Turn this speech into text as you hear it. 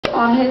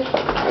on his?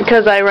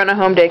 Because I run a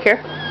home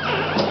daycare.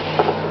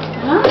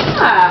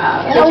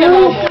 Ah.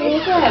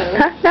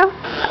 Huh? No.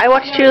 I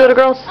watch two little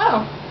girls.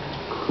 Oh.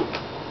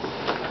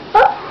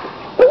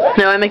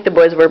 No, I make the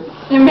boys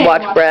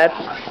watch Brad.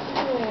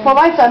 Well,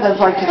 my son does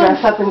like to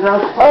dress up and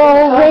girls.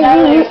 Oh,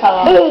 baby.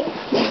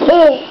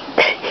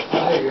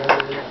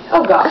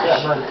 Oh, gosh.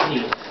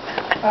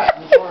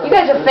 You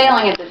guys are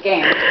failing at this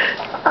game.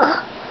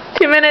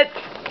 2 minutes.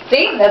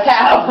 See? That's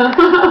how.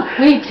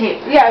 We too.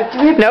 Yeah,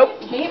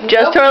 Nope.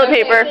 Just toilet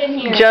paper.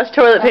 Just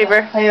toilet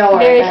paper.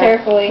 Very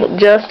carefully.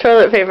 Just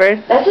toilet paper.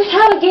 That's just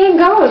how the game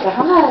goes. I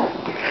don't know.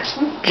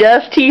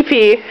 Just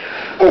TP.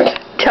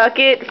 Tuck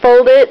it,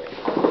 fold it.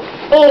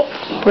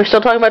 We're still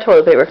talking about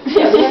toilet paper.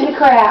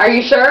 Are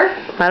you sure?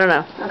 I don't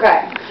know.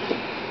 Okay.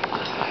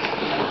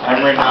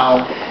 I'm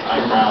out.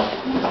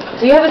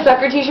 Do you have a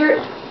sucker t-shirt?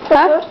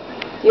 Huh?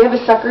 Do you have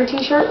a sucker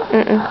t-shirt?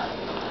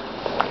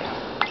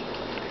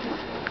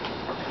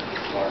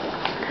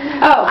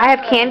 Oh, I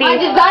have candy. my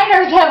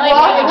designers have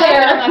lost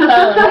their...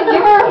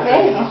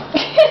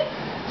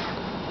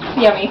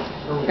 Yummy.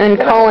 And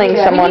calling We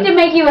someone. need to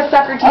make you a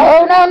sucker t-shirt.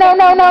 Oh, no, no,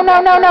 no, no,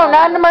 no, no, no.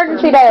 Not an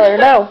emergency dialer.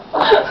 No.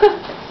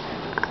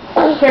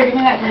 Here, give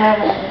me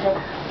that.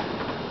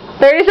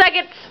 30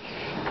 seconds.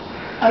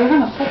 Oh, you're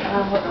gonna put that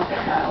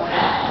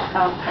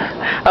on.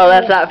 Oh,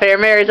 that's not fair.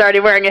 Mary's already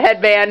wearing a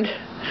headband.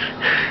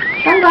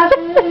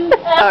 Sunglasses.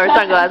 Or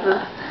sunglasses.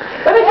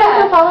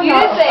 You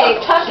did say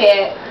tuck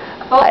it,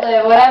 fold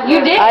it, whatever.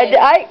 You did.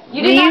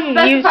 You did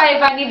not specify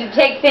if I need to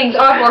take things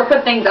off or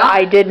put things on.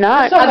 I did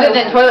not. Other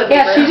than toilet paper.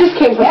 Yeah, she just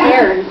came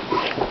prepared.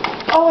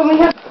 Oh, and we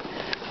have...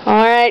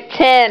 All right,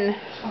 10,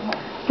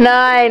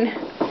 9,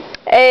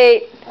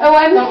 8, Oh,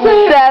 I'm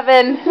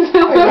 7, 6,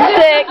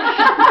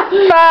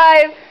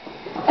 5,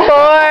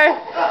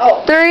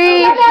 4,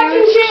 3,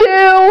 2,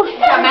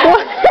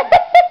 1.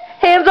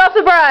 Hands off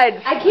the bride.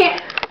 I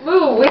can't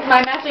move with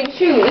my matching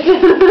shoes.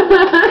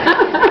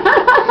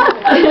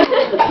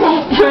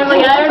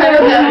 I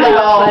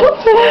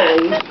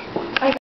don't know.